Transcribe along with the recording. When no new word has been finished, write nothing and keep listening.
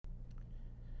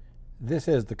This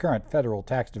is the current federal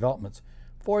tax developments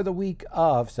for the week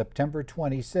of September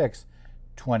 26,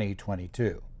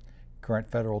 2022. Current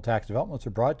federal tax developments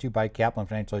are brought to you by Kaplan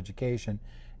Financial Education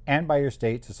and by your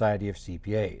state Society of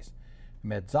CPAs.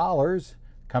 Med Zollers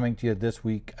coming to you this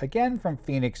week again from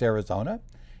Phoenix, Arizona.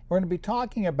 We're going to be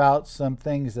talking about some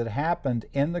things that happened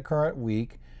in the current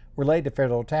week related to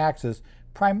federal taxes.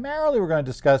 Primarily, we're going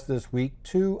to discuss this week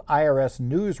 2 IRS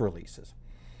news releases.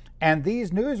 And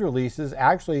these news releases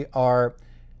actually are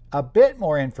a bit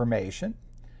more information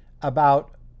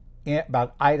about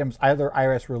items, either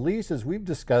IRS releases we've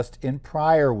discussed in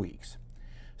prior weeks.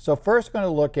 So first, we're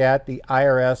going to look at the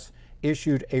IRS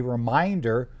issued a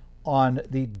reminder on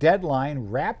the deadline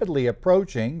rapidly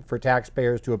approaching for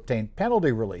taxpayers to obtain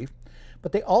penalty relief,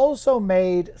 but they also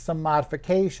made some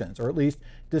modifications, or at least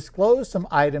disclosed some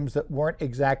items that weren't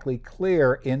exactly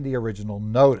clear in the original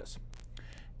notice.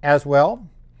 As well,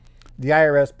 the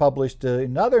IRS published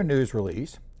another news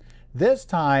release, this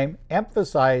time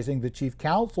emphasizing the Chief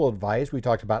Counsel advice we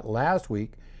talked about last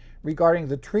week regarding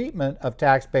the treatment of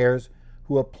taxpayers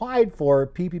who applied for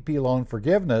PPP loan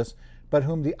forgiveness, but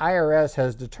whom the IRS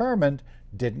has determined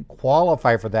didn't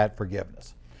qualify for that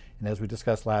forgiveness. And as we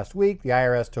discussed last week, the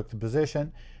IRS took the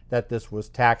position that this was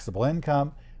taxable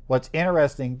income. What's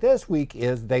interesting this week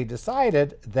is they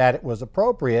decided that it was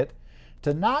appropriate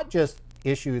to not just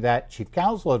issue that Chief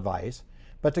Counsel advice,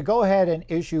 but to go ahead and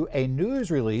issue a news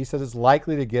release that is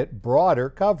likely to get broader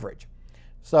coverage.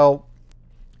 So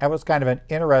that was kind of an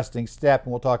interesting step,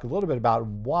 and we'll talk a little bit about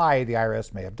why the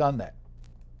IRS may have done that.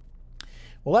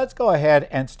 Well, let's go ahead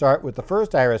and start with the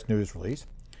first IRS news release.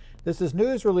 This is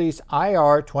News Release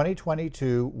IR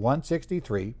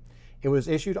 2022-163. It was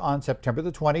issued on September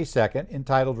the 22nd,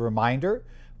 entitled Reminder,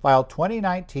 File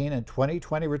 2019 and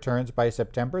 2020 Returns by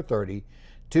September 30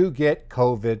 to get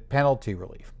COVID penalty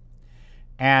relief.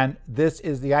 And this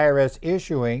is the IRS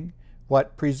issuing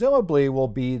what presumably will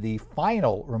be the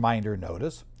final reminder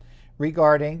notice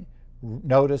regarding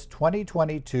Notice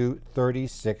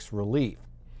 2022-36 relief.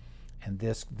 And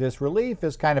this relief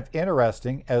is kind of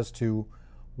interesting as to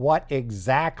what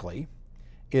exactly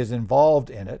is involved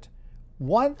in it.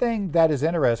 One thing that is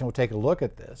interesting, we'll take a look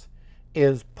at this,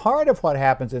 is part of what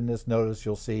happens in this notice,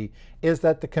 you'll see, is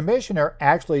that the commissioner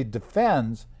actually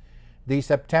defends the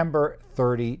September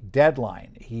 30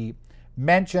 deadline. He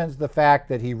mentions the fact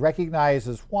that he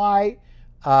recognizes why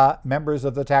members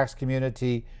of the tax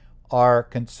community are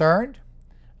concerned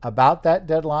about that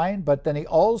deadline, but then he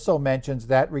also mentions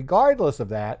that regardless of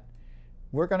that,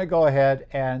 we're going to go ahead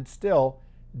and still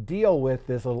deal with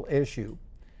this little issue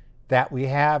that we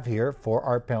have here for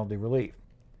our penalty relief.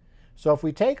 So if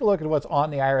we take a look at what's on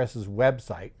the IRS's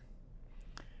website,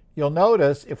 you'll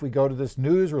notice if we go to this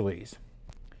news release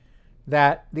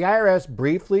that the IRS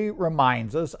briefly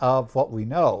reminds us of what we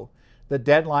know. The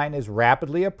deadline is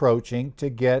rapidly approaching to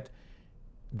get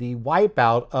the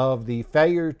wipeout of the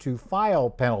failure to file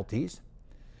penalties,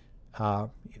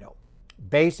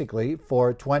 basically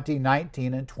for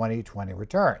 2019 and 2020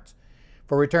 returns.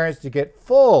 For returns to get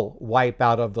full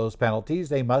wipeout of those penalties,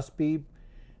 they must be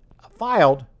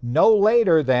filed no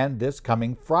later than this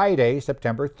coming Friday,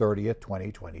 September 30th,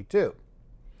 2022.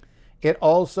 It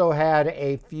also had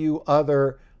a few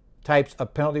other types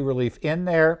of penalty relief in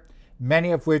there,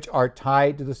 many of which are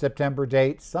tied to the September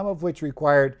date, some of which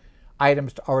required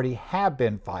items to already have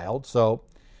been filed. So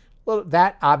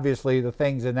that obviously, the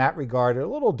things in that regard are a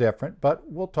little different,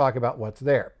 but we'll talk about what's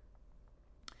there.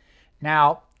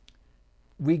 Now,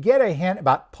 we get a hint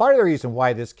about part of the reason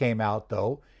why this came out,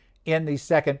 though, in the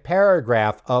second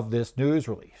paragraph of this news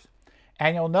release.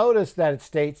 And you'll notice that it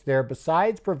states there,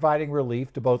 besides providing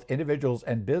relief to both individuals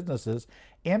and businesses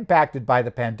impacted by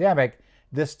the pandemic,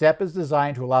 this step is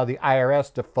designed to allow the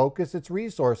IRS to focus its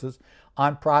resources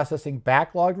on processing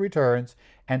backlogged returns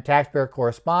and taxpayer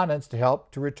correspondence to help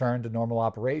to return to normal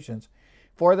operations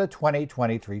for the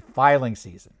 2023 filing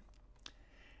season.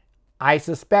 I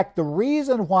suspect the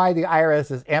reason why the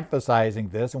IRS is emphasizing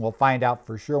this, and we'll find out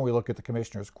for sure when we look at the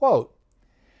commissioner's quote,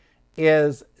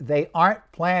 is they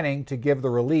aren't planning to give the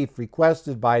relief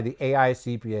requested by the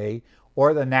AICPA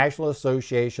or the National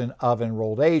Association of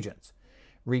Enrolled Agents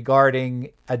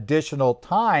regarding additional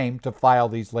time to file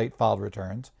these late filed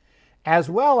returns,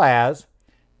 as well as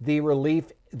the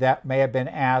relief that may have been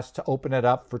asked to open it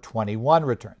up for 21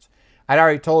 returns. I'd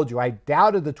already told you I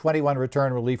doubted the 21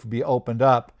 return relief would be opened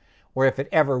up, or if it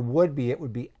ever would be, it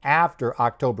would be after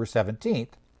October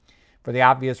 17th, for the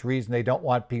obvious reason they don't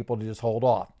want people to just hold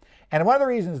off. And one of the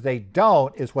reasons they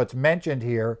don't is what's mentioned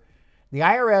here. The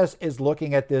IRS is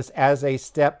looking at this as a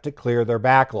step to clear their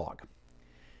backlog.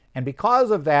 And because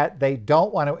of that, they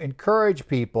don't want to encourage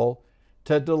people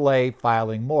to delay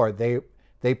filing more.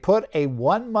 They put a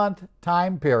 1-month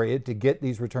time period to get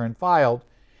these returns filed,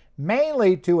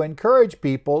 mainly to encourage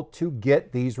people to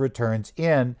get these returns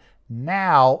in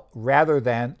now rather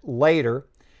than later,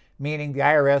 meaning the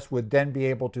IRS would then be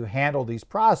able to handle these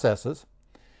processes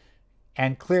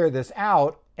and clear this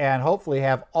out and hopefully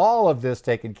have all of this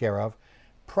taken care of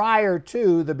prior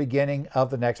to the beginning of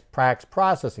the next tax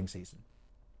processing season.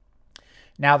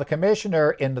 Now, the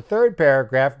commissioner in the third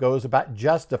paragraph goes about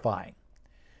justifying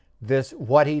this,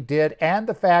 what he did, and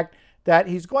the fact that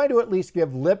he's going to at least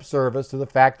give lip service to the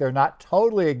fact they're not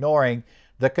totally ignoring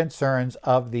the concerns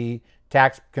of the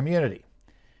tax community.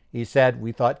 He said,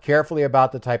 "We thought carefully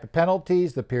about the type of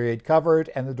penalties, the period covered,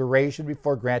 and the duration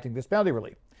before granting this penalty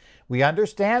relief. We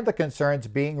understand the concerns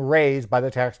being raised by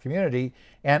the tax community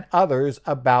and others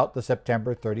about the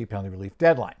September 30 penalty relief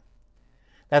deadline."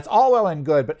 That's all well and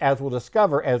good, but as we'll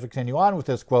discover as we continue on with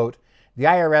this quote, the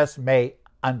IRS may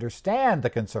understand the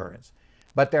concerns,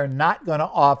 but they're not going to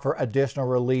offer additional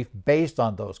relief based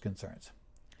on those concerns.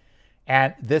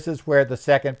 And this is where the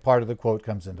second part of the quote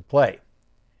comes into play.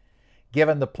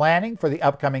 Given the planning for the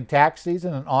upcoming tax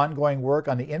season and ongoing work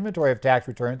on the inventory of tax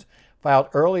returns filed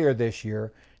earlier this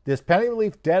year, this penalty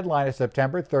relief deadline of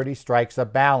September 30 strikes a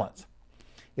balance.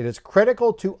 It is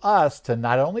critical to us to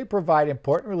not only provide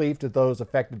important relief to those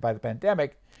affected by the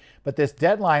pandemic, but this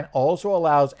deadline also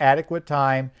allows adequate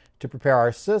time to prepare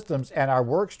our systems and our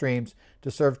work streams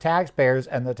to serve taxpayers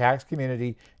and the tax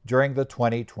community during the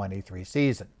 2023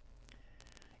 season.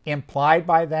 Implied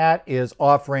by that is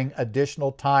offering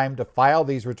additional time to file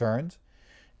these returns,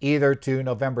 either to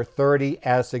November 30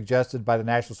 as suggested by the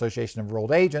National Association of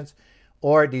Enrolled Agents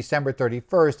or December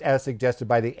 31st as suggested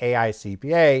by the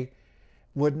AICPA,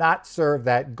 would not serve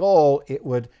that goal. It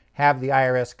would have the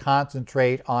IRS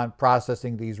concentrate on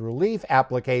processing these relief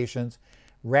applications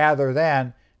rather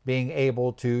than being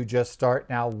able to just start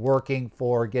now working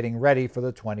for getting ready for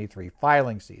the 23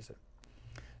 filing season.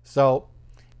 So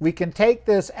we can take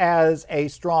this as a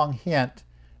strong hint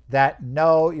that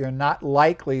no, you're not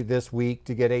likely this week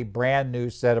to get a brand new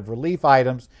set of relief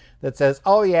items that says,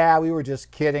 oh yeah, we were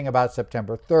just kidding about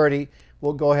September 30.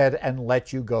 We'll go ahead and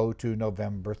let you go to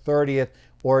November 30th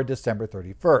or December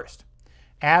 31st.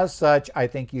 As such, I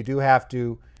think you do have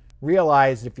to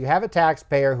realize if you have a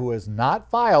taxpayer who is not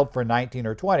filed for 19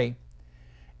 or 20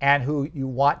 and who you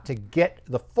want to get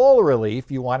the full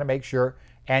relief, you want to make sure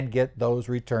and get those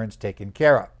returns taken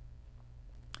care of.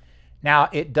 Now,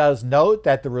 it does note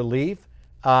that the relief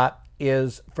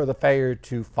is for the failure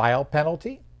to file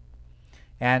penalty,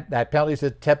 and that penalty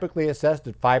is typically assessed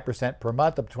at 5% per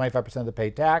month up to 25% of the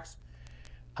paid tax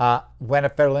when a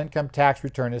federal income tax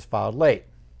return is filed late.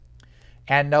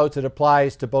 And notes it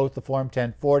applies to both the Form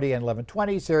 1040 and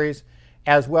 1120 series,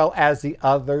 as well as the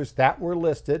others that were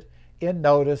listed in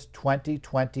Notice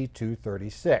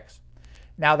 2022-36.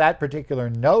 Now, that particular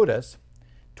notice,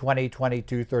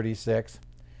 2022-36,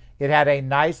 it had a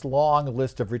nice long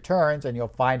list of returns, and you'll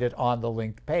find it on the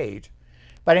linked page,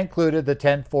 but included the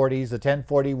 1040s, the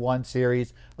 1041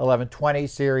 series, 1120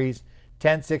 series,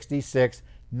 1066,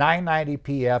 990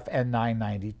 PF, and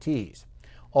 990 Ts.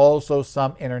 Also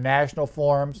some international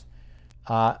forms,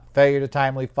 failure to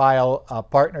timely file a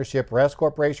partnership or S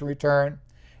corporation return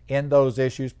in those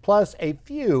issues, plus a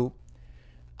few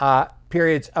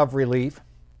periods of relief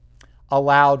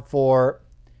allowed for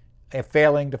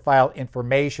failing to file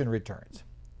information returns,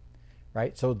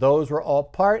 right? So those were all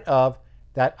part of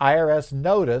that IRS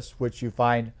notice, which you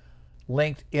find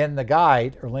linked in the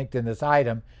guide or linked in this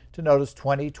item to Notice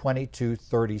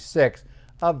 2022-36,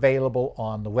 available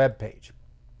on the webpage.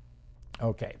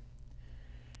 Okay.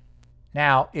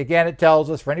 Now, again, it tells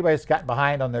us for anybody that's gotten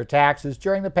behind on their taxes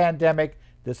during the pandemic,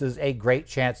 this is a great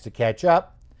chance to catch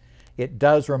up. It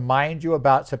does remind you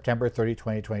about September 30,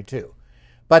 2022.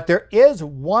 But there is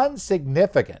one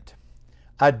significant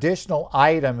additional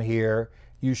item here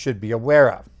you should be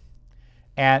aware of.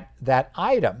 And that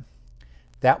item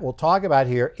that we'll talk about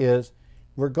here is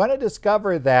we're going to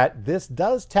discover that this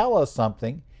does tell us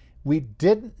something we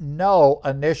didn't know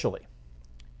initially.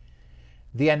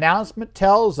 The announcement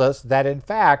tells us that, in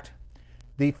fact,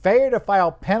 the failure to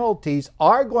file penalties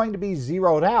are going to be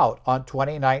zeroed out on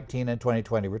 2019 and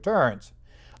 2020 returns,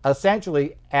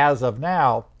 essentially as of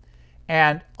now.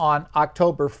 And on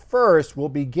October 1st, we'll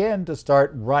begin to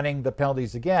start running the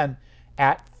penalties again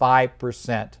at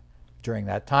 5% during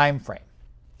that time frame.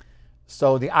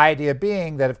 So the idea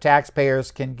being that if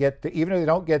taxpayers can get even if they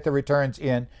don't get the returns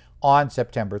in on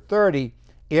September 30,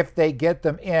 if they get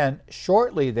them in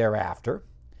shortly thereafter,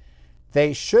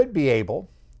 they should be able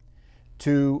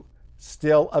to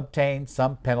still obtain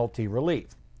some penalty relief.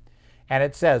 And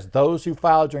it says those who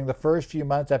filed during the first few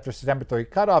months after September 30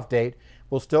 cutoff date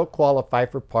will still qualify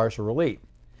for partial relief.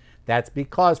 That's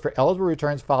because for eligible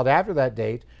returns filed after that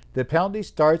date, the penalty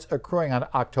starts accruing on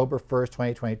October 1st,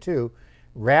 2022,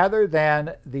 rather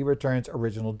than the return's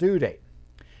original due date.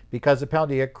 Because the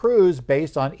penalty accrues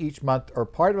based on each month or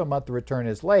part of a month the return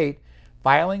is late,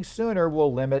 filing sooner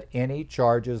will limit any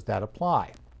charges that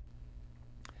apply.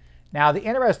 Now, the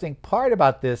interesting part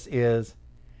about this is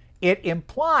it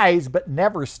implies but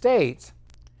never states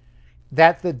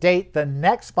that the date the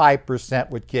next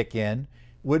 5% would kick in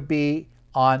would be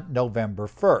on November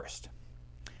 1st.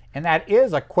 And that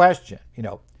is a question,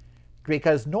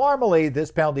 because normally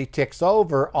this penalty ticks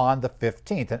over on the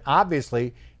 15th. And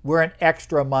obviously, we're an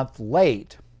extra month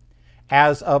late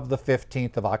as of the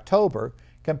 15th of October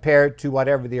compared to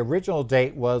whatever the original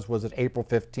date was it April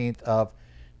 15th of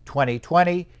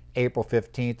 2020, April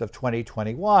 15th of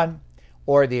 2021,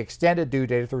 or the extended due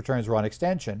date if the returns were on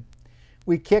extension.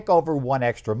 We kick over one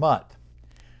extra month.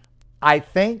 I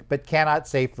think, but cannot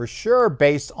say for sure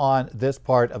based on this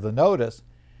part of the notice,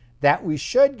 that we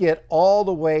should get all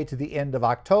the way to the end of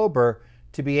October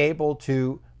to be able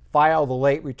to file the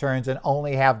late returns and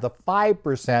only have the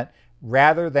 5%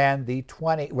 rather than a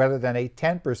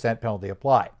 10% penalty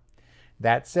apply.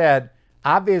 That said,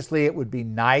 obviously it would be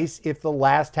nice if the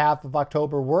last half of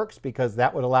October works, because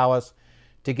that would allow us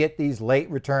to get these late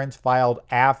returns filed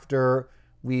after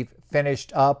we've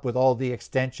finished up with all the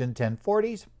extension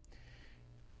 1040s.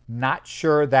 Not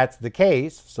sure that's the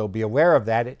case, so be aware of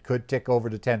that. It could tick over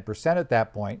to 10% at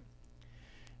that point.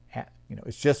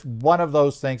 It's just one of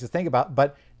those things to think about.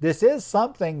 But this is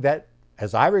something that,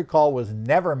 as I recall, was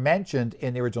never mentioned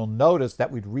in the original notice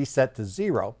that we'd reset to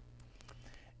 0.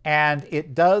 And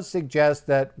it does suggest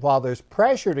that while there's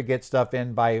pressure to get stuff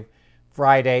in by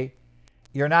Friday,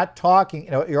 you're not talking,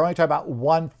 you're only talking about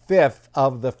 1/5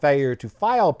 of the failure to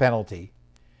file penalty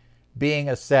being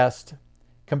assessed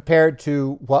compared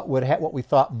to what we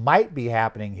thought might be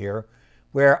happening here,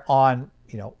 where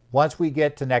once we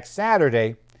get to next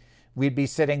Saturday, we'd be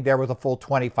sitting there with a full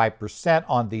 25%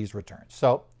 on these returns.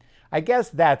 So I guess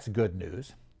that's good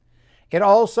news. It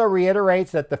also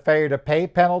reiterates that the failure to pay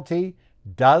penalty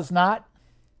does not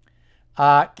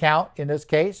count in this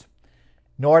case,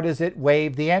 nor does it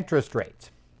waive the interest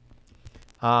rates.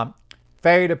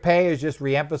 Failure to pay is just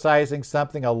reemphasizing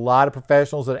something a lot of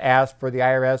professionals that asked for the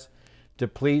IRS to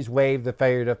please waive the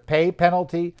failure to pay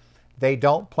penalty. They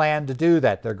don't plan to do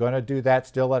that. They're going to do that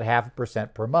still at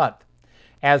 0.5% per month.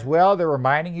 As well, they're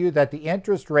reminding you that the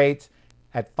interest rates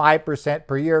at 5%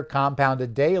 per year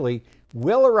compounded daily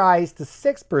will rise to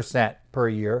 6% per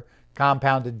year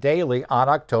compounded daily on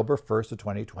October 1st of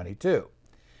 2022.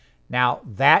 Now,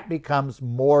 that becomes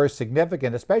more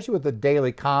significant, especially with the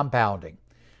daily compounding.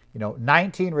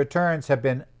 19 returns have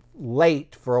been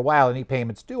late for a while, any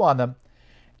payments due on them,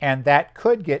 and that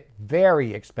could get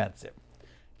very expensive.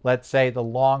 Let's say the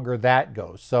longer that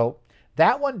goes. So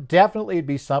that one definitely would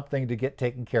be something to get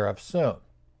taken care of soon.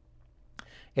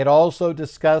 It also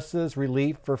discusses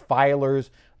relief for filers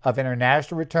of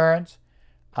international returns,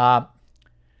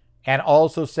 and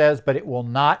also says, but it will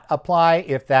not apply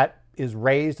if that is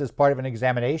raised as part of an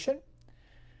examination.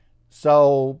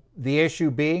 So the issue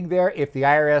being there, if the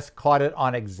IRS caught it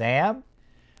on exam,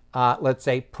 let's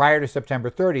say prior to September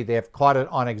 30, they have caught it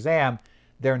on exam,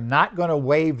 they're not going to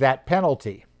waive that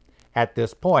penalty at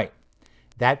this point.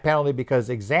 That penalty, because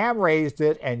exam raised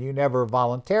it and you never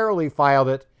voluntarily filed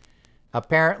it,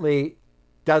 apparently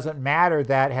doesn't matter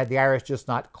that had the IRS just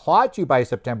not caught you by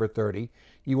September 30,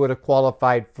 you would have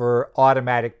qualified for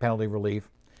automatic penalty relief.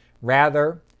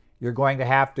 Rather, you're going to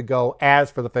have to go,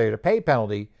 as for the failure to pay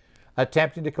penalty,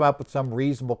 attempting to come up with some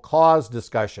reasonable cause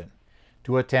discussion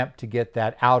to attempt to get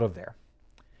that out of there.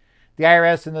 The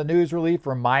IRS in the news relief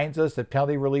reminds us that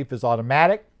penalty relief is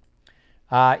automatic.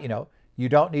 You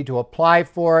don't need to apply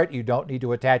for it. You don't need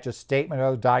to attach a statement or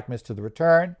other documents to the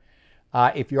return.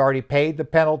 If you already paid the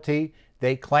penalty,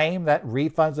 they claim that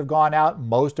refunds have gone out,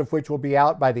 most of which will be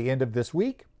out by the end of this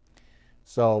week.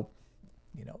 So,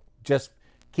 just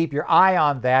keep your eye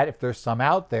on that if there's some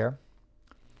out there.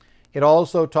 It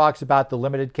also talks about the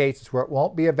limited cases where it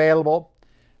won't be available,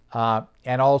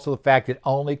 and also the fact it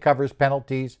only covers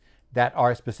penalties that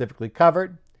are specifically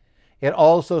covered. It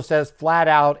also says flat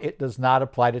out it does not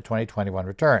apply to 2021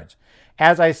 returns.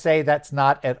 As I say, that's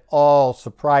not at all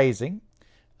surprising.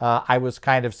 I was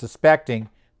kind of suspecting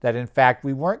that, in fact,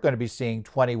 we weren't going to be seeing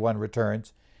 21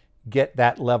 returns get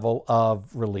that level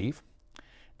of relief.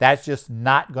 That's just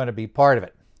not going to be part of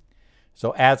it.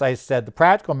 So as I said, the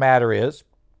practical matter is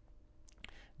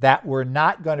that we're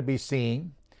not going to be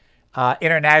seeing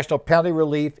International penalty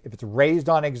relief, if it's raised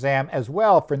on exam as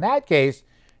well. For in that case,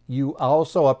 you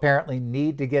also apparently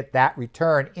need to get that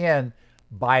return in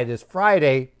by this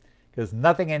Friday, because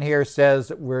nothing in here says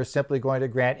that we're simply going to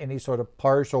grant any sort of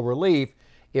partial relief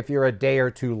if you're a day or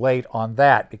two late on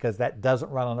that, because that doesn't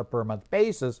run on a per month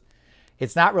basis.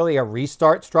 It's not really a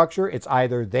restart structure. It's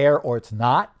either there or it's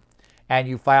not, and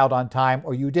you filed on time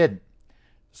or you didn't.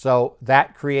 So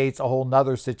that creates a whole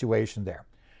nother situation there.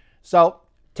 So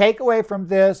takeaway from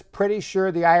this, pretty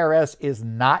sure the IRS is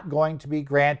not going to be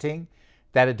granting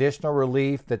that additional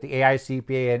relief that the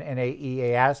AICPA and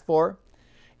NAEA asked for.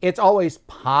 It's always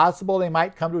possible they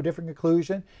might come to a different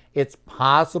conclusion. It's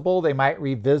possible they might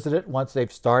revisit it once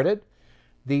they've started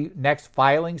the next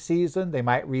filing season. They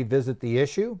might revisit the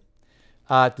issue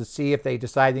to see if they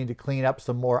decide they need to clean up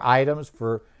some more items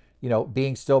for,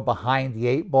 being still behind the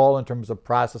 8 ball in terms of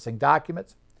processing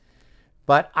documents.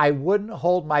 But I wouldn't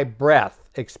hold my breath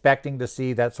expecting to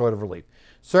see that sort of relief.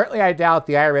 Certainly, I doubt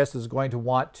the IRS is going to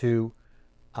want to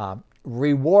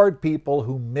reward people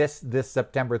who missed this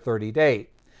September 30 date.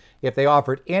 If they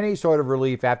offered any sort of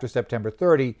relief after September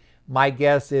 30, my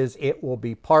guess is it will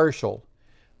be partial.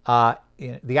 The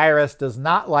IRS does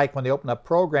not like, when they open up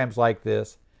programs like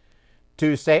this,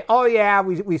 to say, oh yeah,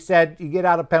 we said you get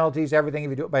out of penalties, everything,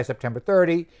 if you do it by September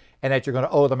 30, and that you're going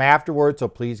to owe them afterwards, so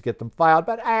please get them filed.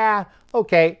 But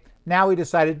okay, now we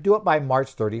decided to do it by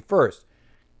March 31st.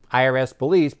 IRS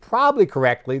believes, probably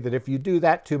correctly, that if you do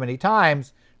that too many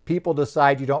times, people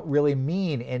decide you don't really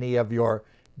mean any of your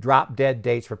drop dead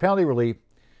dates for penalty relief.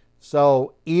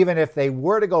 So even if they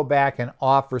were to go back and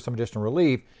offer some additional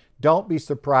relief, don't be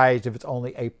surprised if it's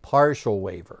only a partial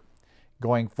waiver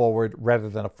going forward rather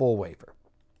than a full waiver.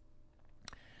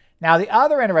 Now, the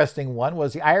other interesting one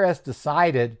was the IRS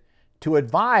decided to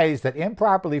advise that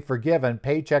improperly forgiven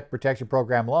Paycheck Protection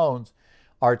Program loans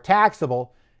are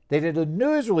taxable. They did a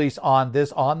news release on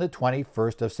this on the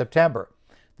 21st of September.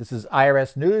 This is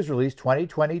IRS News Release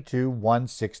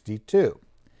 2022-162.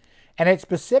 And it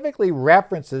specifically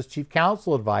references Chief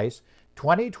Counsel Advice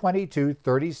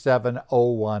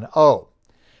 2022-37010.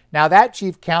 Now, that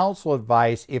Chief Counsel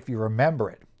Advice, if you remember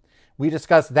it, we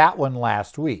discussed that one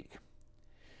last week.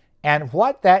 And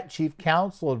what that Chief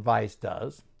Counsel Advice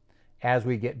does, as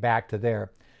we get back to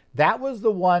there, that was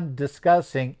the one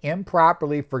discussing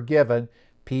improperly forgiven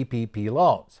PPP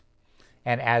loans.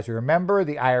 And as you remember,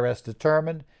 the IRS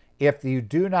determined if a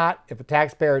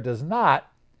taxpayer does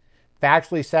not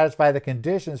factually satisfy the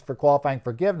conditions for qualifying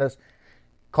forgiveness,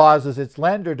 causes its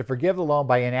lender to forgive the loan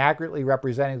by inaccurately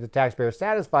representing the taxpayer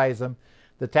satisfies them,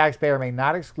 the taxpayer may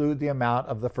not exclude the amount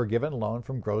of the forgiven loan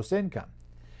from gross income.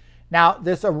 Now,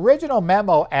 this original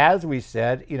memo, as we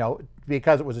said,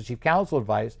 because it was a Chief Counsel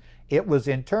Advice, it was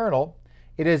internal.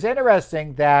 It is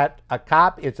interesting that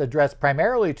it's addressed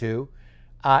primarily to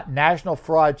National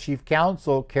Fraud Chief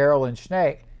Counsel Carolyn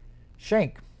Schenk.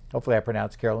 Hopefully I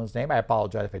pronounced Carolyn's name. I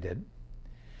apologize if I didn't.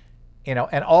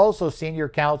 And also Senior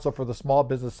Counsel for the Small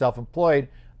Business Self-Employed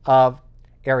of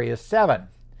Area 7.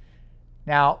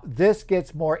 Now, this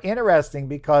gets more interesting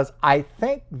because I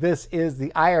think this is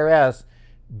the IRS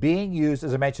being used,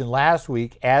 as I mentioned last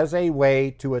week, as a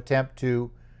way to attempt to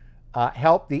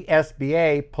help the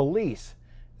SBA police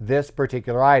this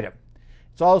particular item.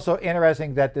 It's also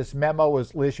interesting that this memo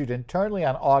was issued internally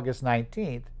on August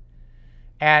 19th,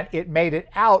 and it made it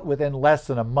out within less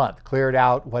than a month, cleared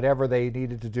out whatever they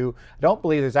needed to do. I don't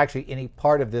believe there's actually any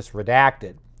part of this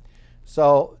redacted.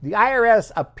 So the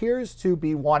IRS appears to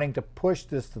be wanting to push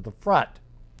this to the front.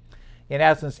 In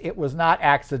essence, it was not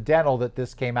accidental that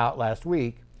this came out last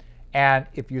week. And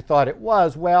if you thought it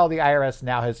was, well, the IRS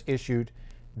now has issued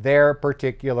their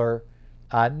particular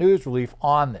news relief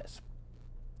on this.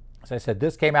 As I said,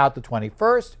 this came out the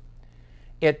 21st.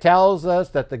 It tells us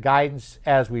that the guidance,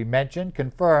 as we mentioned,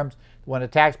 confirms when a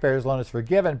taxpayer's loan is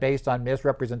forgiven based on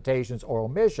misrepresentations or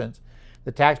omissions,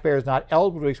 the taxpayer is not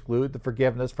eligible to exclude the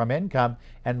forgiveness from income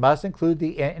and must include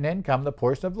in income the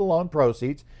portion of the loan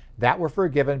proceeds that were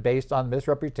forgiven based on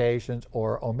misrepresentations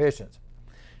or omissions.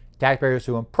 Taxpayers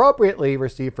who appropriately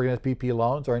receive forgiveness PPP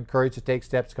loans are encouraged to take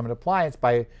steps to come into compliance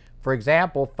by, for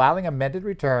example, filing amended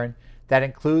return that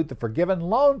include the forgiven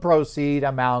loan proceed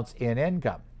amounts in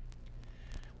income.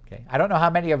 Okay. I don't know how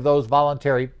many of those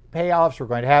voluntary payoffs we're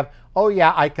going to have. Oh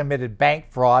yeah, I committed bank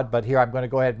fraud, but here I'm going to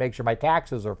go ahead and make sure my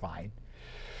taxes are fine.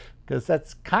 Because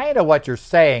that's kind of what you're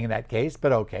saying in that case,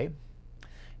 but okay.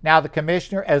 Now the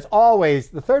commissioner, as always,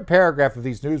 the third paragraph of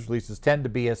these news releases tend to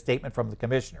be a statement from the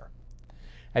commissioner.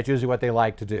 That's usually what they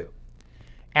like to do.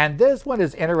 And this one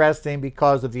is interesting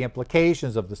because of the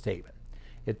implications of the statement.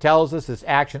 It tells us this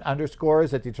action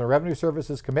underscores that the Internal Revenue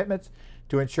Service's commitments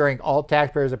to ensuring all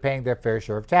taxpayers are paying their fair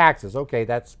share of taxes. Okay,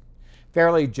 that's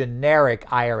fairly generic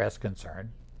IRS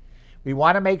concern. We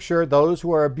want to make sure those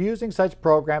who are abusing such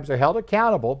programs are held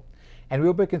accountable, and we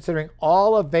will be considering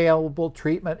all available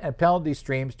treatment and penalty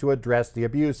streams to address the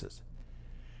abuses.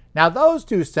 Now, those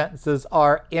two sentences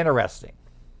are interesting,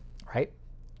 right?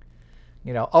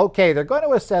 Okay, they're going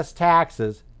to assess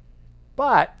taxes,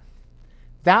 but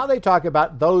now they talk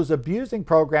about those abusing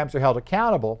programs are held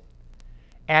accountable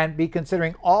and be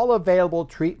considering all available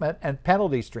treatment and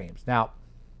penalty streams. Now,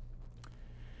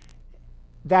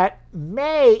 that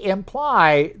may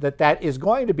imply that that is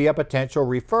going to be a potential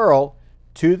referral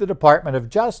to the Department of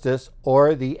Justice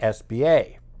or the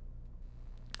SBA,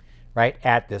 right,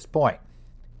 at this point.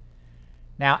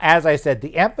 Now, as I said,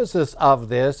 the emphasis of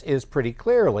this is pretty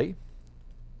clearly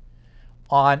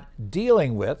on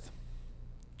dealing with,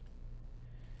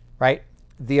 right,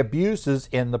 the abuses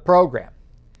in the program.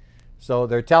 So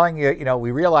they're telling you, we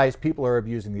realize people are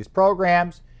abusing these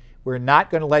programs. We're not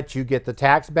going to let you get the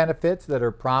tax benefits that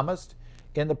are promised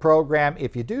in the program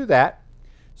if you do that.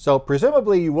 So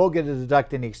presumably you will get to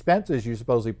deduct any expenses you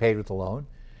supposedly paid with the loan,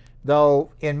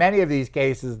 though in many of these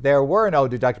cases there were no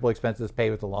deductible expenses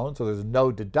paid with the loan, so there's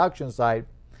no deduction side.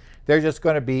 There's just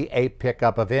going to be a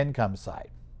pickup of income side.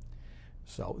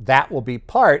 So that will be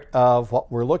part of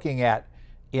what we're looking at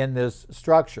in this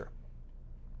structure.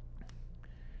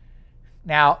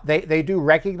 Now, they do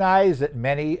recognize that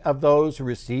many of those who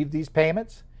received these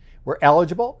payments were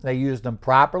eligible. They used them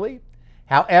properly.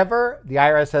 However, the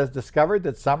IRS has discovered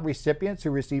that some recipients who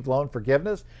received loan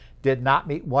forgiveness did not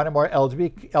meet one or more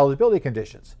eligibility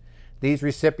conditions. These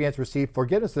recipients received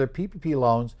forgiveness of their PPP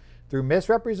loans through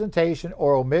misrepresentation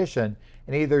or omission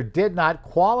and either did not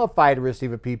qualify to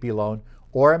receive a PPP loan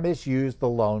or misused the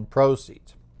loan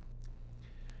proceeds.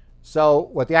 So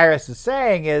what the IRS is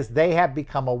saying is they have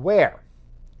become aware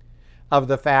of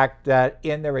the fact that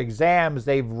in their exams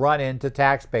they've run into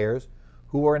taxpayers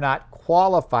who are not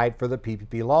qualified for the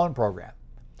PPP loan program.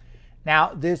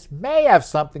 Now, this may have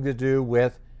something to do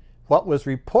with what was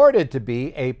reported to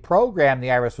be a program the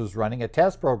IRS was running, a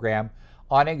test program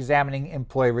on examining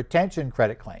employee retention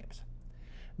credit claims.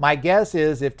 My guess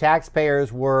is if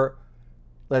taxpayers were,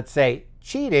 let's say,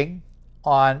 cheating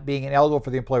on being ineligible for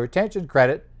the employee retention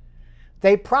credit,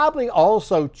 they probably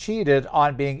also cheated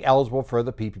on being eligible for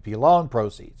the PPP loan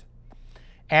proceeds.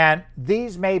 And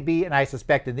these may be, and I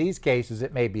suspect in these cases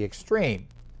it may be extreme,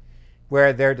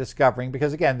 where they're discovering,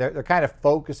 because again, they're kind of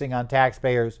focusing on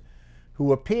taxpayers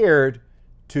who appeared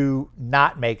to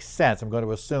not make sense. I'm going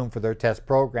to assume for their test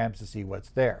programs to see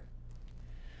what's there.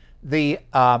 The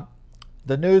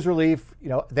news relief,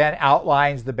 then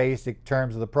outlines the basic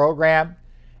terms of the program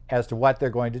as to what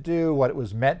they're going to do, what it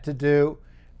was meant to do,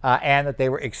 and that they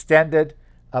were extended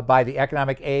by the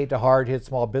Economic Aid to Hard-Hit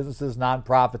Small Businesses,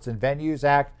 Nonprofits, and Venues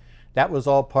Act. That was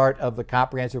all part of the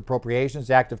Comprehensive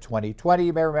Appropriations Act of 2020,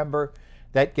 you may remember,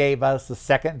 that gave us the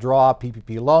second draw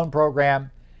PPP loan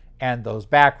program and those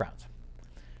backgrounds.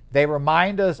 They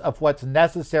remind us of what's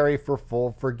necessary for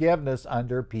full forgiveness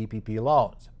under PPP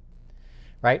loans.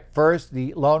 Right? First,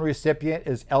 the loan recipient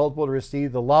is eligible to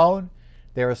receive the loan.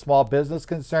 They're a small business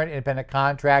concern, independent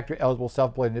contractor, eligible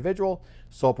self-employed individual,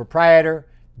 sole proprietor,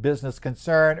 business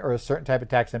concern, or a certain type of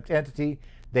tax-exempt entity.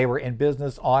 They were in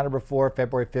business on or before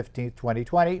February 15,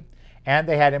 2020, and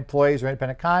they had employees or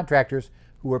independent contractors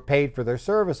who were paid for their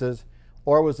services,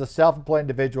 or was a self-employed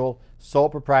individual, sole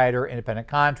proprietor, independent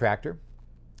contractor.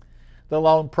 The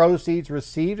loan proceeds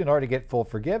received in order to get full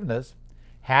forgiveness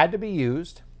had to be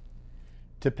used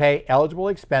to pay eligible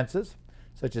expenses,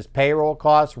 such as payroll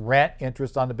costs, rent,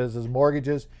 interest on the business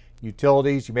mortgages,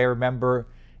 utilities. You may remember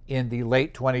in the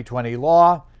late 2020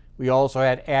 law, we also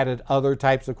had added other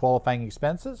types of qualifying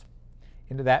expenses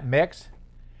into that mix.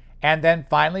 And then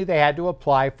finally, they had to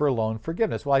apply for loan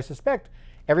forgiveness. Well, I suspect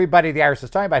everybody the IRS is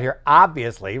talking about here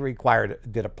obviously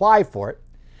did apply for it,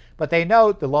 but they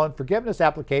note the loan forgiveness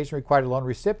application required a loan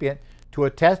recipient to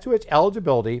attest to its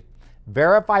eligibility,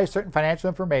 verify certain financial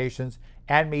information,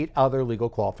 and meet other legal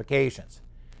qualifications.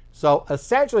 So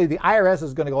essentially, the IRS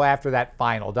is going to go after that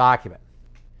final document,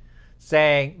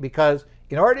 saying because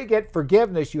in order to get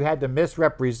forgiveness, you had to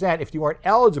misrepresent. If you weren't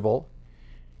eligible,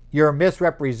 you're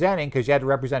misrepresenting because you had to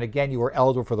represent again you were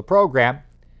eligible for the program.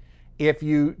 If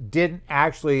you didn't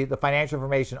actually, the financial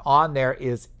information on there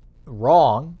is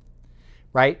wrong,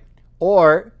 right?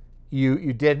 Or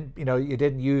you didn't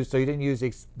use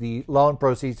the loan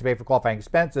proceeds to pay for qualifying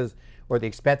expenses, or the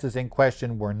expenses in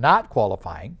question were not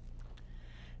qualifying,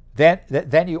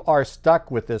 then you are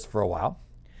stuck with this for a while.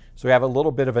 So we have a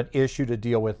little bit of an issue to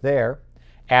deal with there.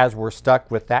 as we're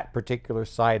stuck with that particular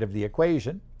side of the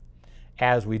equation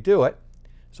as we do it.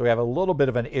 So we have a little bit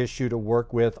of an issue to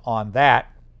work with on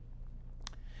that.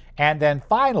 And then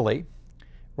finally,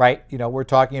 right, we're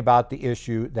talking about the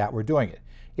issue that we're doing it.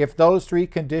 If those three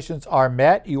conditions are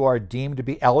met, you are deemed to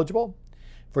be eligible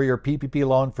for your PPP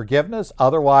loan forgiveness.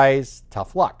 Otherwise,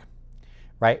 tough luck,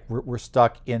 right? We're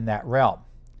stuck in that realm.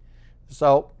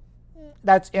 So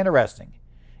that's interesting.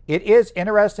 It is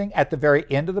interesting at the very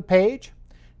end of the page,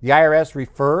 the IRS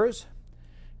refers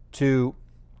to,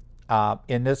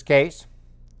 in this case,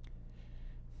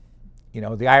 the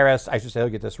IRS, I should say, I'll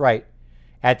get this right.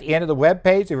 At the end of the web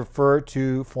page, they refer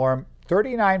to Form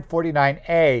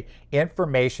 3949A,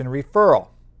 Information Referral.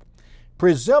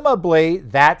 Presumably,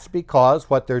 that's because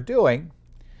what they're doing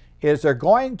is they're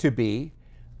going to be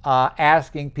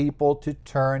asking people to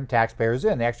turn taxpayers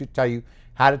in. They actually tell you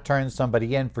how to turn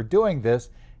somebody in for doing this,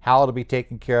 how it'll be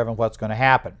taken care of, and what's going to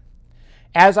happen.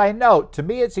 As I note, to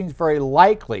me it seems very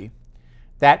likely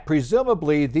that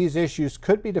presumably these issues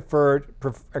could be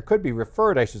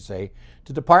referred, I should say,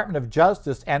 to Department of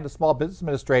Justice and the Small Business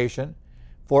Administration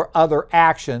for other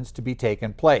actions to be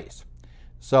taken place.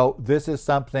 So this is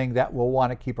something that we'll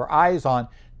want to keep our eyes on.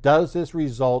 Does this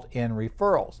result in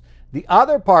referrals? The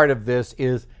other part of this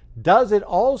is, does it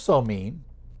also mean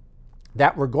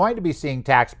that we're going to be seeing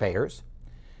taxpayers,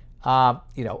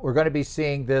 we're going to be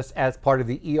seeing this as part of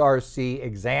the ERC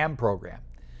exam program.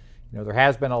 There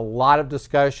has been a lot of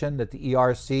discussion that the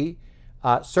ERC,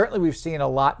 certainly we've seen a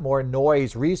lot more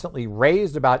noise recently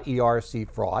raised about ERC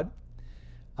fraud.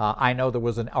 I know there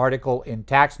was an article in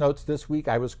Tax Notes this week,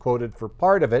 I was quoted for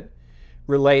part of it,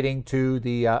 relating to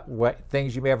the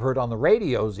things you may have heard on the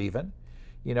radios even,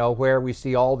 where we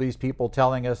see all these people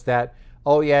telling us that,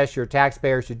 oh yes, your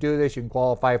taxpayer should do this, you can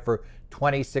qualify for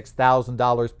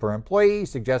 $26,000 per employee,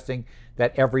 suggesting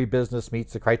that every business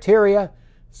meets the criteria.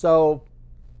 So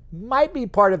might be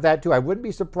part of that too. I wouldn't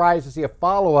be surprised to see a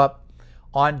follow-up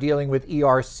on dealing with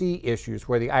ERC issues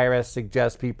where the IRS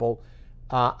suggests people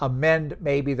amend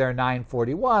maybe their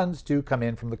 941s to come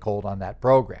in from the cold on that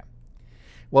program.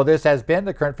 Well, this has been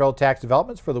the Current Federal Tax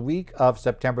Developments for the week of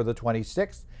September the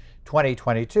 26th,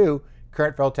 2022.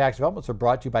 Current Federal Tax Developments are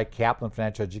brought to you by Kaplan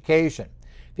Financial Education.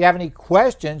 If you have any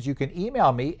questions, you can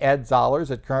email me,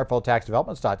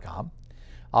 edzollers@currentfederaltaxdevelopments.com.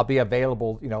 I'll be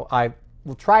available, I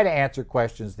will try to answer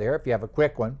questions there if you have a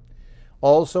quick one.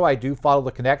 Also, I do follow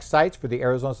the Connect sites for the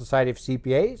Arizona Society of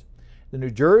CPAs, the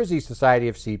New Jersey Society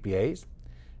of CPAs,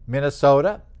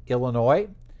 Minnesota, Illinois,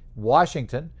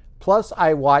 Washington, plus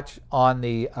I watch on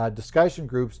the discussion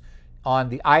groups on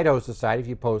the Idaho Society if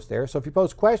you post there. So if you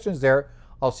post questions there,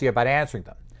 I'll see about answering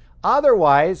them.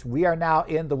 Otherwise, we are now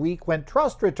in the week when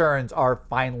trust returns are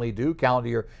finally due. Calendar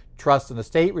year trust and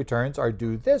estate returns are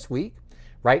due this week,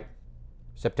 right?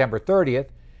 September 30th,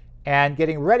 and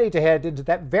getting ready to head into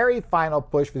that very final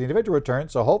push for the individual return.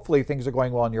 So hopefully things are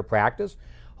going well in your practice.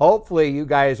 Hopefully you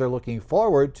guys are looking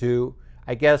forward to,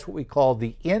 I guess, what we call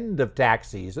the end of tax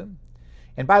season.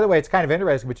 And by the way, it's kind of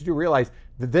interesting, but you do realize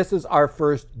that this is our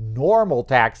first normal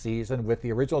tax season with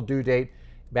the original due date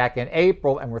back in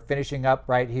April, and we're finishing up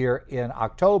right here in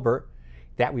October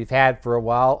that we've had for a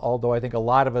while, although I think a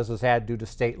lot of us has had due to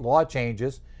state law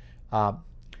changes,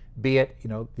 be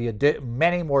it,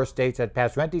 many more states had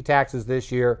passed rentee taxes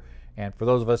this year, and for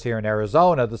those of us here in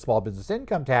Arizona, the small business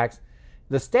income tax.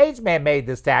 The states may have made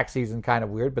this tax season kind of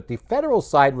weird, but the federal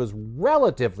side was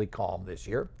relatively calm this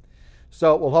year.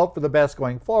 So we'll hope for the best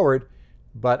going forward.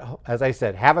 But as I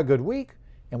said, have a good week,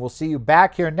 and we'll see you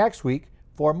back here next week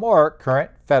for more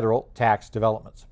current federal tax developments.